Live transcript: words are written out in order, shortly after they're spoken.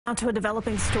Now to a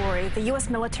developing story. The U.S.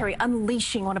 military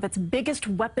unleashing one of its biggest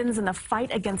weapons in the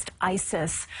fight against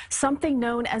ISIS, something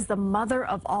known as the mother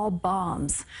of all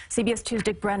bombs. CBS 2's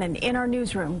Dick Brennan in our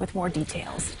newsroom with more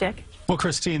details. Dick? Well,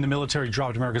 Christine, the military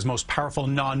dropped America's most powerful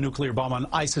non-nuclear bomb on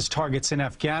ISIS targets in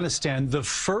Afghanistan. The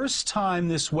first time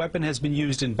this weapon has been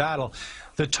used in battle.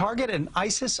 The target, an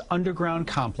ISIS underground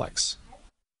complex.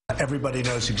 Everybody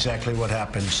knows exactly what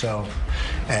happened,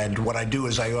 and what I do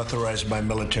is I authorize my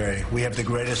military. We have the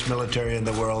greatest military in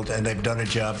the world, and they've done a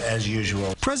job as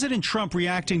usual. President Trump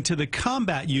reacting to the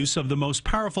combat use of the most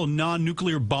powerful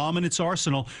non-nuclear bomb in its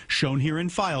arsenal, shown here in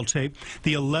file tape.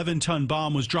 The 11-ton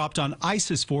bomb was dropped on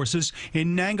ISIS forces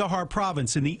in Nangarhar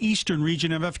province in the eastern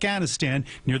region of Afghanistan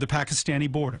near the Pakistani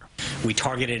border. We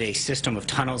targeted a system of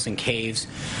tunnels and caves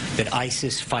that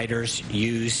ISIS fighters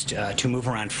used to move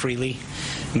around freely,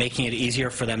 making it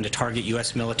easier for them to target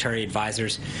U.S. military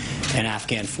advisors and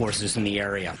Afghan forces in the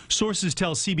area. Sources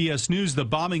tell CBS News the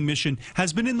bombing mission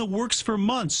has been in the works for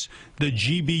months. The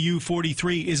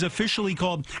GBU-43 is officially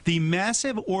called the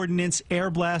Massive Ordnance Air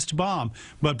Blast Bomb,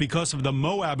 but because of the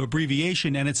MOAB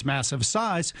abbreviation and its massive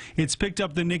size, it's picked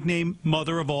up the nickname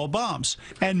Mother of All Bombs.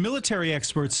 And military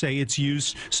experts say it's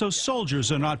used so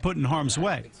soldiers are not put in harm's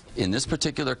way. In this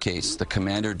particular case, the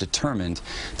commander determined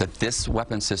that this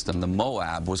weapon system, the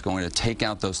MOAB, was going to take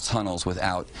out those tunnels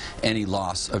without any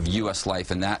loss of U.S.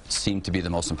 life, and that seemed to be the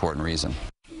most important reason.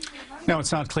 Now,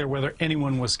 it's not clear whether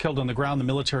anyone was killed on the ground. The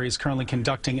military is currently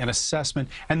conducting an assessment,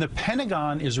 and the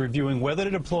Pentagon is reviewing whether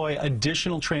to deploy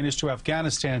additional trainers to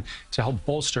Afghanistan to help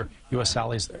bolster U.S.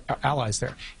 allies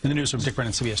there. In the newsroom, Dick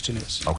Brennan, CBS 2 News.